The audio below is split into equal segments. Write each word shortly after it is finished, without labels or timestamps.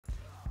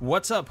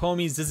What's up,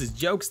 homies? This is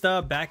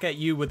Jokesta back at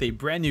you with a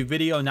brand new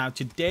video. Now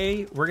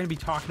today we're going to be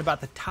talking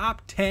about the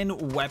top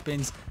 10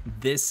 weapons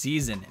this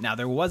season. Now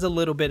there was a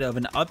little bit of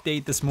an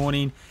update this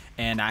morning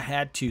and I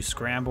had to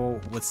scramble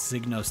with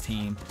Signo's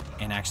team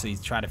and actually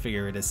try to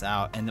figure this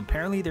out, and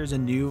apparently there's a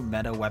new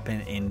meta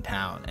weapon in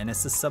town and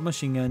it's the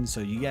submachine gun. So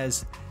you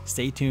guys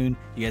stay tuned,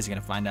 you guys are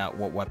going to find out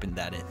what weapon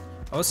that is.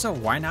 Also,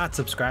 why not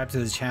subscribe to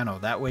the channel?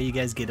 That way you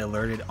guys get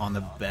alerted on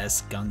the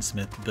best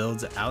gunsmith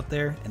builds out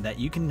there and that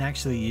you can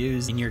actually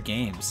use in your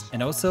games.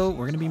 And also,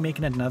 we're going to be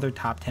making another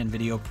top 10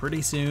 video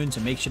pretty soon, so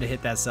make sure to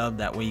hit that sub.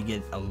 That way you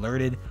get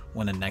alerted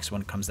when the next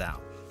one comes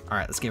out. All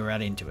right, let's get right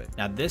into it.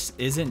 Now, this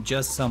isn't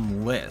just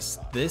some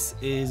list. This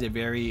is a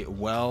very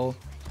well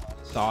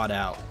thought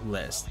out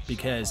list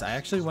because I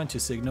actually went to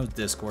Signo's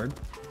Discord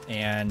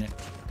and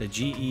the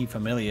GE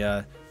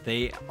Familia,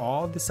 they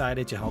all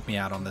decided to help me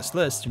out on this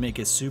list to make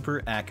it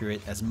super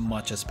accurate as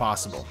much as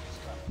possible.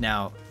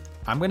 Now,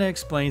 I'm going to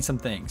explain some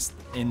things.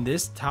 In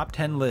this top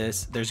 10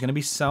 list, there's going to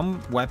be some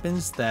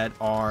weapons that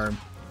are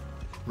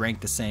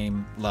ranked the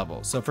same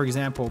level. So for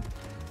example,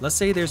 let's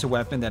say there's a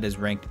weapon that is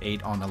ranked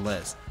 8 on the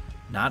list.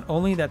 Not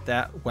only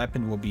that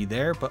weapon will be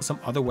there, but some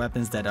other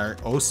weapons that are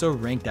also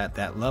ranked at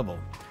that level.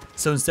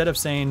 So instead of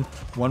saying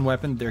one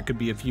weapon, there could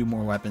be a few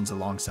more weapons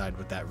alongside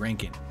with that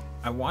ranking.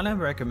 I want to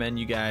recommend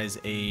you guys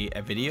a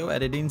video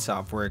editing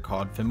software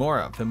called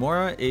Mrroey.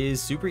 Mrroey is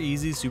super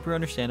easy, super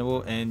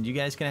understandable, and you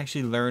guys can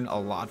actually learn a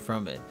lot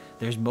from it.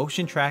 There's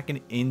motion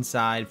tracking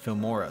inside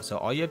Mrroey, so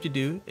all you have to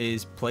do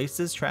is place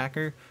this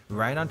tracker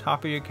right on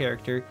top of your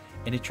character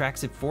and it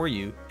tracks it for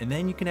you, and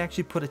then you can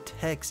actually put a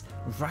text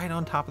right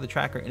on top of the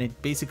tracker and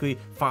it basically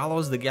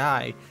follows the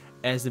guy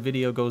as the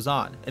video goes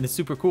on, and it's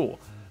super cool.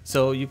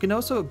 So you can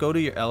also go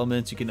to your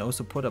elements, you can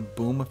also put a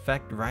boom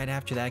effect right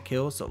after that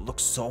kill, so it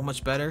looks so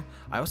much better.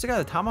 I also got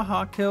a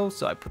tomahawk kill,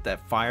 so I put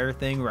that fire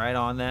thing right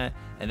on that,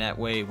 and that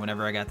way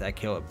whenever I got that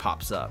kill it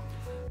pops up.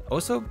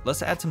 Also,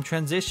 let's add some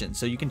transition,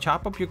 so you can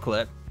chop up your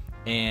clip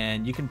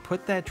and you can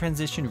put that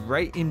transition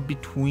right in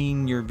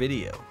between your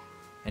video.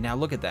 And now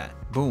look at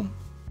that, boom,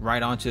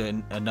 right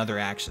onto another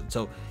action.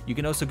 So you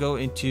can also go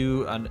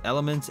into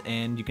elements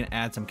and you can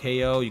add some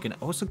KO. You can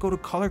also go to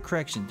color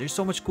correction. There's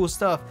so much cool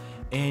stuff,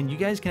 and you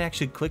guys can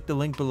actually click the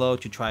link below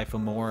to try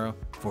Mrroey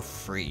for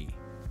free.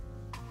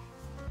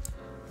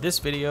 This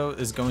video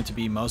is going to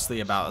be mostly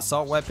about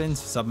assault weapons,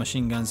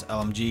 submachine guns,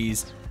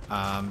 LMGs.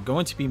 I'm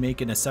going to be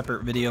making a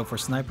separate video for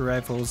sniper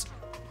rifles,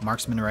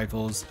 marksman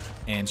rifles,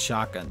 and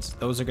shotguns.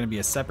 Those are going to be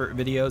a separate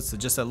video, so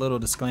just a little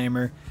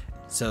disclaimer.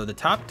 So the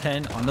top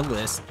 10 on the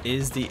list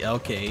is the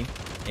LK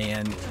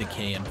and the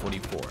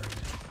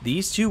KN44.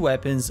 These two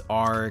weapons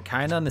are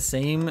kind of on the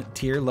same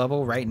tier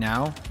level right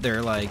now.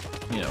 They're like,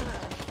 you know,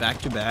 back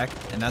to back,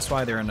 and that's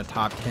why they're in the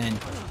top 10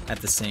 at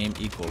the same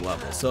equal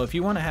level. So if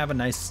you want to have a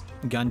nice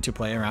gun to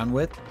play around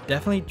with,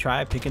 definitely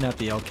try picking up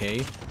the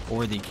LK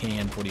or the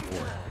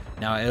KN44.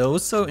 Now, I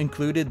also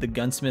included the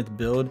gunsmith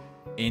build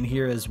in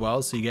here as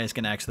well, so you guys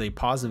can actually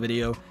pause the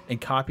video and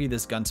copy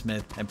this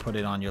gunsmith and put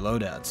it on your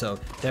loadout. So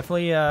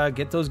definitely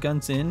get those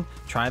guns in,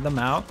 try them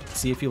out,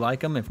 see if you like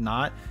them. If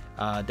not,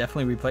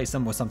 definitely replace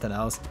them with something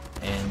else.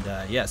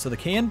 And yeah, so the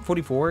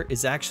KN44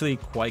 is actually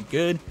quite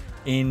good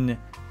in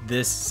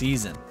this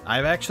season.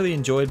 I've actually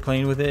enjoyed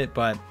playing with it,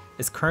 but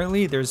it's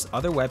currently, there's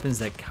other weapons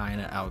that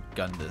kind of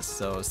outgun this,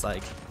 so it's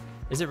like,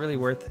 is it really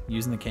worth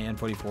using the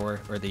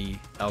KN44 or the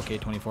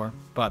LK24?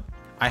 But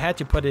I had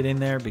to put it in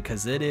there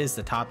because it is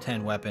the top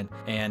 10 weapon.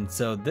 And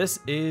so this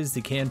is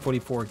the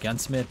KN44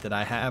 gunsmith that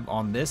I have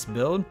on this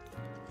build.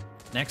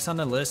 Next on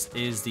the list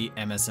is the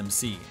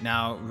MSMC.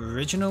 Now,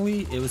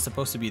 originally it was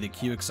supposed to be the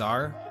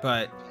QXR,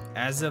 but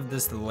as of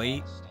this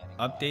late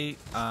update,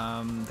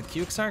 the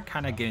QXR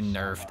kind of getting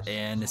nerfed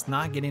and it's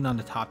not getting on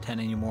the top 10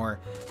 anymore.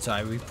 So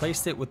I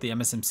replaced it with the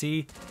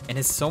MSMC and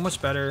it's so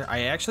much better.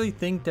 I actually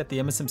think that the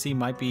MSMC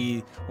might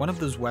be one of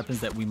those weapons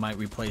that we might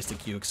replace the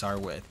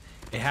QXR with.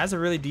 It has a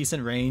really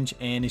decent range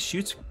and it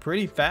shoots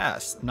pretty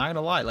fast, not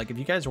gonna lie. Like, if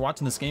you guys are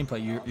watching this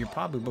gameplay, you're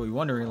probably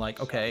wondering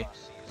like, okay,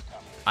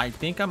 I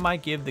think I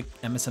might give the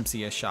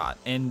MSMC a shot.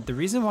 And the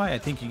reason why I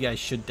think you guys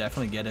should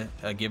definitely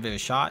give it a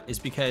shot is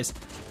because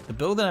the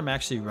build that I'm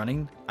actually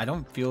running, I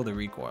don't feel the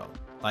recoil.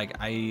 Like,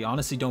 I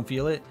honestly don't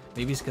feel it.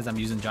 Maybe it's because I'm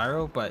using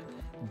gyro, but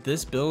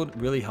this build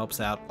really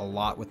helps out a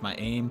lot with my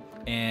aim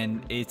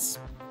and it's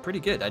pretty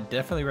good. I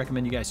definitely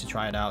recommend you guys to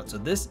try it out. So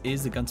this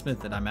is the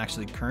gunsmith that I'm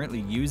actually currently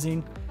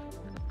using.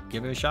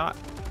 Give it a shot.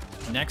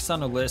 Next on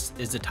the list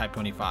is the Type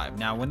 25.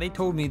 Now, when they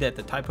told me that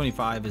the Type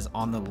 25 is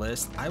on the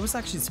list, I was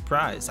actually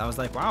surprised. I was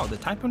like, wow, the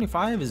Type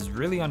 25 is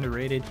really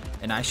underrated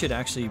and I should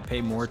actually pay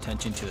more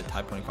attention to the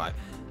Type 25.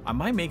 I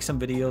might make some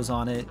videos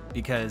on it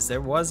because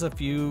there was a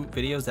few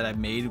videos that I've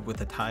made with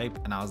the type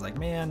and I was like,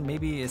 man,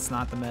 maybe it's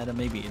not the meta,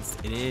 maybe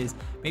it is,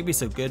 maybe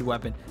it's a good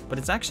weapon, but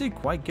it's actually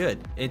quite good.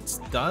 It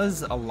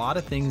does a lot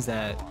of things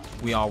that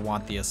we all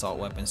want the assault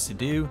weapons to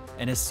do,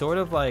 and it's sort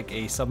of like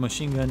a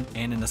submachine gun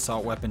and an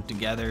assault weapon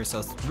together,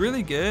 so it's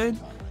really good.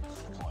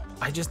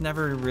 I just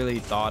never really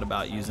thought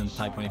about using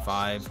Type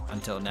 25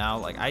 until now.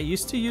 Like, I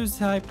used to use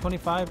Type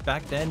 25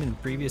 back then in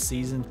previous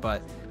seasons,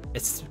 but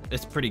it's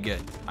pretty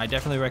good. I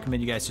definitely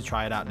recommend you guys to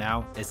try it out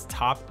now. It's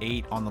top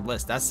 8 on the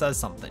list. That says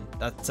something.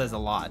 That says a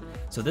lot.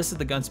 So this is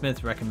the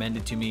gunsmith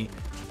recommended to me.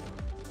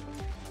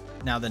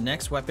 Now the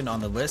next weapon on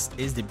the list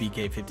is the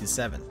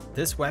BK57.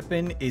 This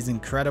weapon is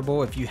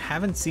incredible. If you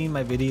haven't seen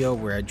my video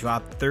where I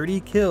dropped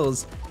 30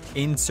 kills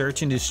in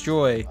search and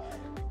destroy,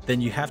 then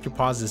you have to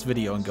pause this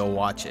video and go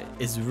watch it.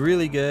 It's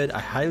really good. I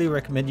highly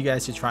recommend you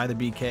guys to try the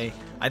BK.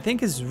 I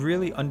think it's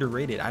really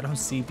underrated. I don't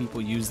see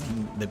people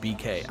using the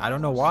BK. I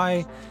don't know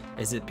why.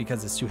 Is it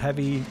because it's too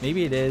heavy?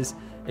 Maybe it is.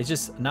 It's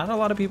just not a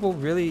lot of people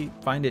really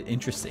find it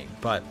interesting,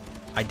 but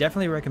I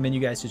definitely recommend you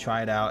guys to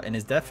try it out, and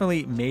it's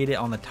definitely made it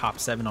on the top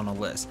 7 on the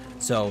list.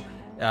 So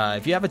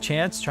if you have a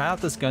chance, try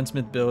out this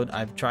gunsmith build.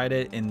 I've tried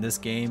it in this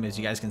game. As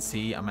you guys can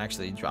see, I'm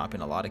actually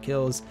dropping a lot of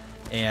kills,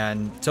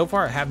 and so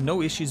far I have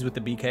no issues with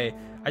the BK.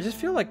 I just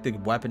feel like the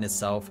weapon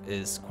itself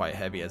is quite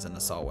heavy as an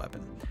assault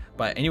weapon.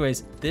 But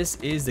anyways, this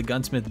is the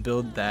gunsmith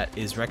build that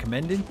is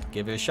recommended.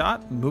 Give it a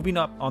shot. Moving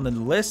up on the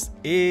list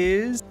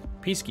is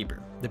Peacekeeper.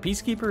 The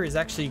Peacekeeper is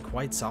actually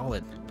quite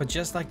solid, but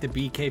just like the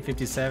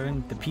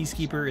BK57, the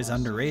Peacekeeper is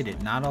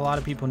underrated. Not a lot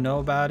of people know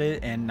about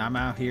it, and I'm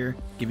out here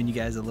giving you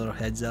guys a little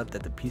heads up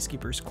that the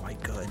Peacekeeper is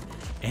quite good.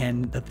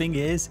 And the thing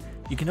is,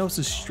 you can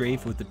also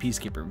strafe with the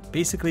Peacekeeper.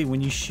 Basically,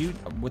 when you shoot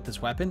with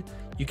this weapon,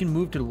 you can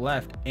move to the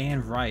left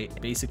and right,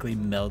 basically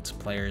melt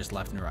players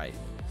left and right.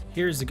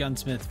 Here's the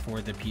gunsmith for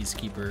the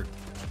Peacekeeper.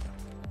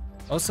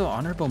 Also,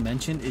 honorable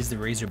mention is the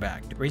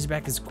Razorback. The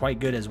Razorback is quite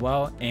good as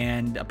well,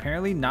 and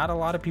apparently not a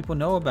lot of people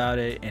know about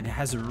it, and it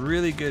has a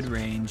really good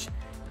range.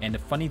 And the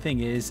funny thing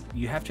is,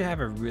 you have to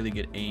have a really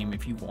good aim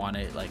if you want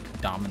to like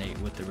dominate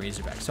with the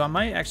Razorback. So I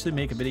might actually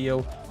make a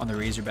video on the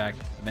Razorback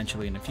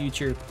eventually in the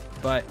future,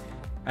 but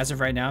as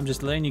of right now, I'm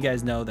just letting you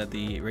guys know that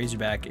the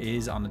Razorback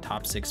is on the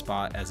top 6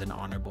 spot as an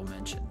honorable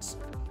mentions.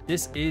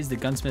 This is the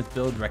gunsmith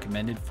build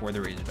recommended for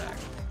the Razorback.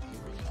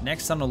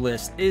 Next on the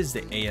list is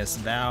the AS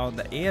Val.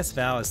 The AS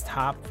Val is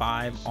top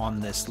 5 on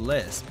this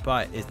list,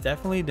 but it's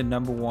definitely the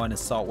 #1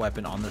 assault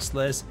weapon on this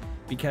list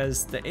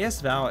because the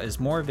AS Val is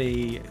more of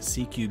a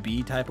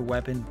CQB type of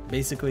weapon.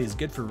 Basically, it's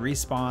good for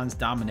respawns,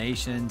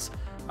 dominations,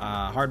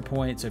 hard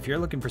point. So if you're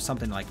looking for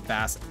something like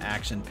fast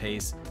action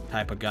pace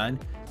type of gun,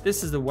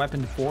 this is the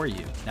weapon for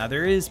you. Now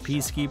there is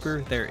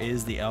Peacekeeper, there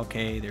is the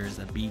LK, there's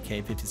a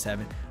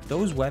BK57.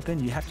 Those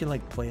weapons you have to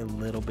like play a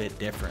little bit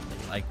differently.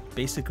 Like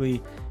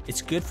basically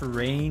it's good for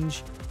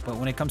range, but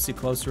when it comes to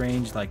close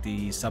range like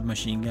the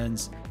submachine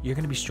guns, you're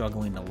going to be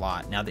struggling a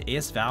lot. Now the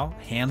AS Val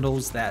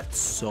handles that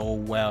so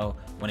well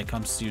when it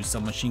comes to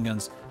submachine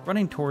guns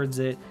running towards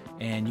it,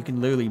 and you can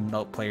literally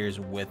melt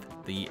players with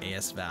the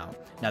AS Val.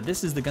 Now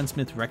this is the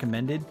gunsmith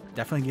recommended.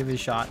 Definitely give it a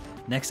shot.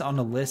 Next on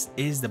the list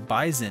is the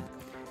Bison.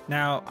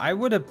 Now I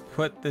would have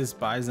put this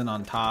Bison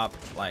on top,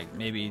 like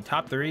maybe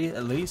top 3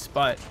 at least,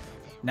 but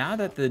now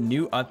that the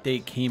new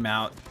update came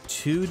out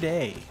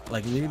today,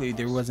 like literally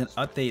there was an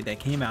update that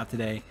came out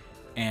today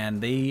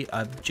and they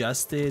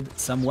adjusted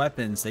some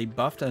weapons. They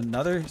buffed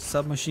another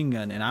submachine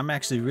gun, and I'm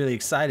actually really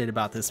excited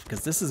about this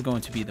because this is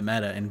going to be the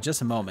meta in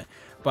just a moment.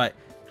 But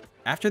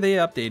after they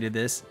updated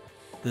this,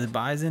 the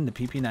Bison, the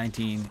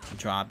PP19,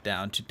 dropped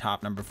down to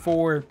top number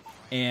 4,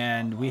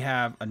 and we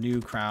have a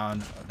new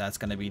crown that's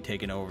going to be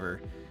taken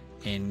over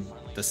in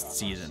this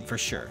season for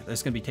sure.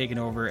 That's going to be taking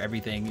over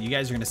everything. You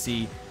guys are going to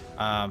see.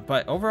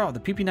 But overall, the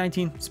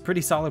PP19 is a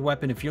pretty solid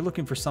weapon. If you're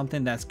looking for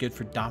something that's good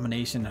for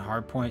domination and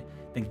hardpoint,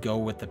 then go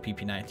with the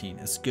PP19.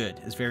 It's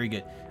good. It's very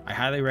good. I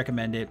highly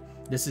recommend it.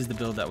 This is the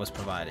build that was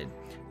provided.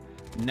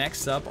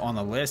 Next up on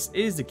the list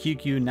is the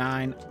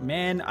QQ9.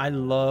 Man, I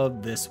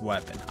love this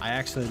weapon. I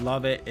actually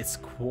love it. It's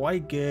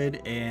quite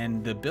good,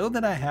 and the build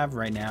that I have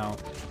right now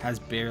has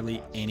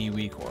barely any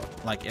recoil.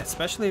 Like,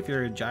 especially if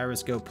you're a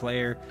gyroscope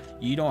player,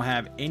 you don't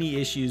have any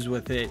issues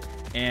with it,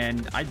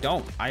 and I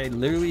don't. I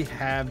literally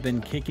have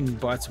been kicking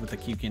butts with the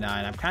QQ9.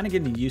 I'm kind of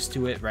getting used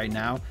to it right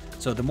now,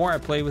 so the more I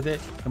play with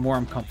it, the more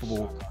I'm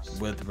comfortable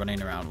with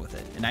running around with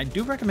it. And I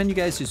do recommend you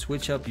guys to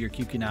switch up your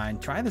QQ9.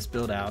 Try this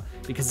build out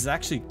because it's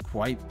actually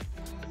quite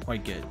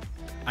good.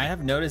 I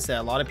have noticed that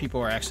a lot of people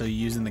are actually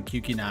using the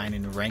QQ9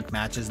 in ranked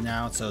matches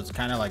now, so it's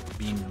kind of like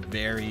being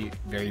very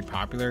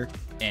popular,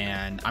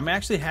 and I'm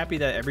actually happy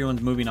that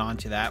everyone's moving on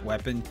to that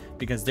weapon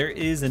because there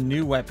is a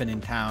new weapon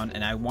in town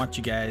and I want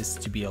you guys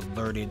to be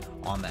alerted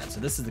on that. So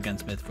this is the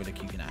gunsmith for the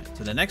QQ9.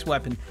 So the next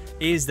weapon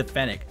is the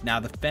Fennec.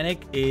 Now the Fennec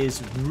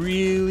is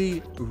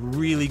really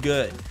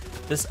good.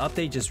 This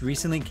update just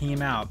recently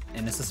came out,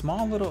 and it's a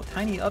small little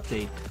tiny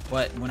update,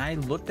 but when I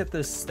looked at the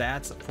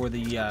stats for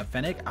the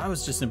Fennec, I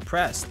was just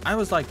impressed. I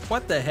was like,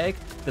 what the heck?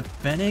 The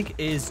Fennec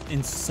is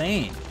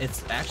insane.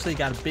 It's actually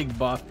got a big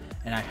buff,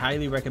 and I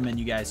highly recommend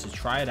you guys to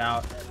try it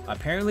out.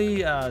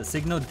 Apparently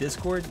Signal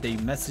Discord, they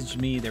messaged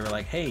me. They were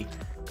like, hey,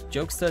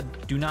 Jokesta,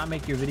 do not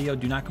make your video,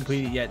 do not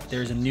complete it yet.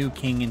 There's a new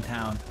king in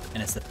town,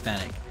 and it's the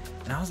Fennec.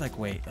 And I was like,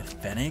 wait, if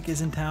Fennec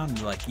is in town?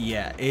 They're like,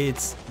 yeah,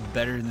 it's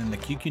better than the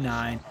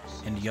QQ9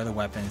 and the other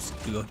weapons.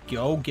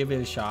 Go give it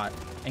a shot.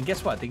 And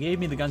guess what? They gave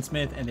me the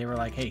gunsmith and they were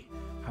like, hey,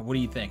 what do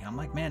you think? I'm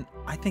like, man,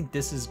 I think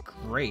this is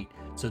great.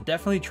 So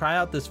definitely try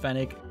out this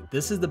Fennec.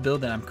 This is the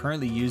build that I'm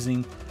currently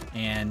using.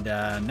 And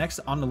next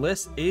on the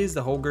list is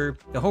the Holger.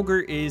 The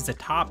Holger is the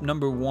top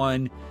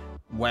 #1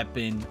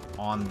 weapon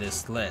on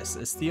this list.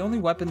 It's the only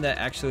weapon that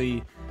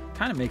actually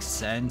kind of makes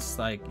sense.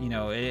 Like, you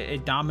know,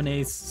 it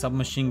dominates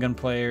submachine gun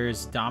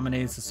players,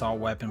 dominates assault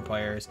weapon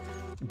players.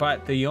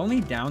 But the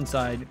only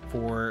downside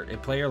for a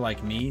player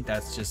like me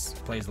that's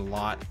just plays a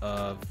lot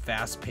of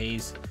fast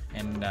pace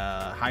and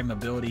high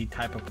mobility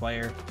type of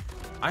player,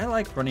 I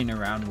like running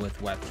around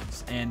with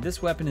weapons, and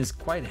this weapon is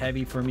quite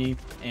heavy for me,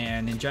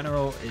 and in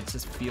general it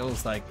just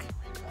feels like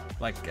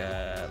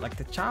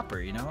the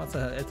chopper, you know.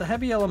 It's a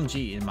heavy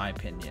LMG in my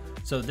opinion.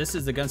 So this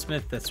is the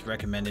gunsmith that's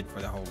recommended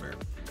for the Holger.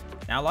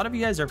 Now a lot of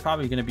you guys are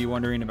probably going to be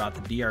wondering about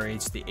the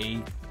DRH, the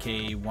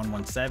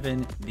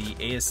AK-117, the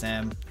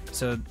ASM.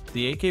 So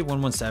the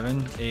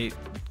AK-117, it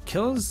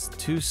kills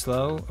too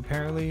slow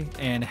apparently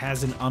and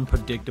has an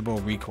unpredictable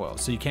recoil,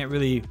 so you can't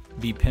really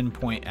be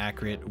pinpoint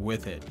accurate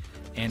with it.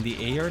 And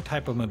the AR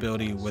type of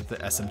mobility with the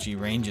SMG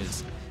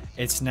ranges,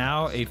 it's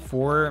now a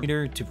 4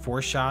 meter to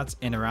 4 shots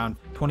and around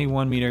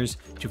 21 meters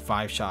to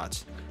 5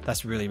 shots.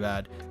 That's really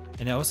bad.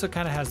 And it also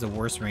kind of has the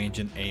worst range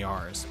in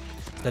ARs.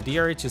 The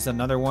DRH is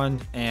another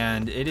one,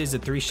 and it is a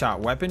 3-shot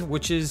weapon,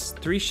 which is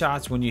 3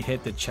 shots when you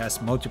hit the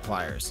chest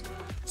multipliers.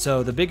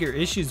 So the bigger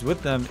issues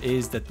with them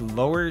is that the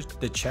lower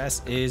the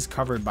chest is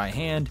covered by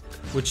hand,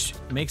 which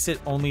makes it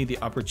only the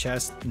upper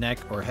chest, neck,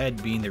 or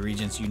head being the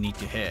regions you need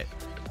to hit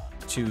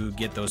to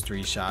get those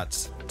 3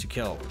 shots to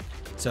kill.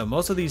 So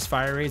most of these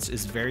fire rates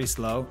is very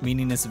slow,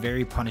 meaning it's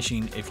very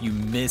punishing if you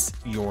miss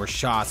your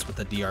shots with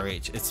the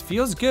DRH. It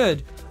feels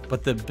good,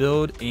 but the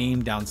build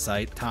aim down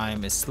sight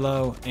time is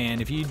slow,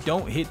 and if you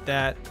don't hit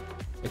that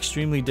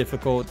extremely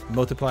difficult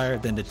multiplier,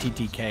 then the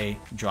TTK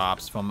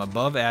drops from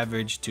above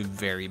average to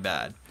very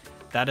bad.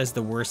 That is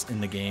the worst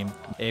in the game.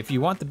 If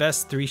you want the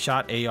best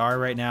 3-shot AR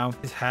right now,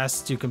 it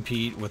has to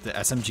compete with the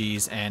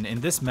SMGs, and in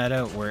this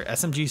meta where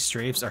SMG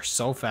strafes are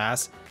so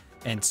fast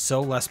and so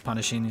less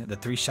punishing, the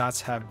 3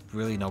 shots have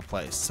really no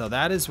place. So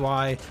that is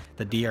why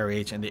the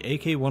DRH and the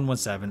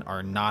AK-117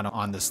 are not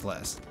on this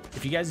list.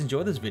 If you guys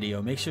enjoyed this video,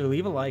 make sure to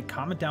leave a like,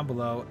 comment down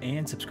below,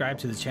 and subscribe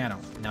to the channel.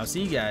 And I'll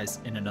see you guys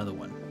in another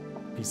one.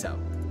 Peace out.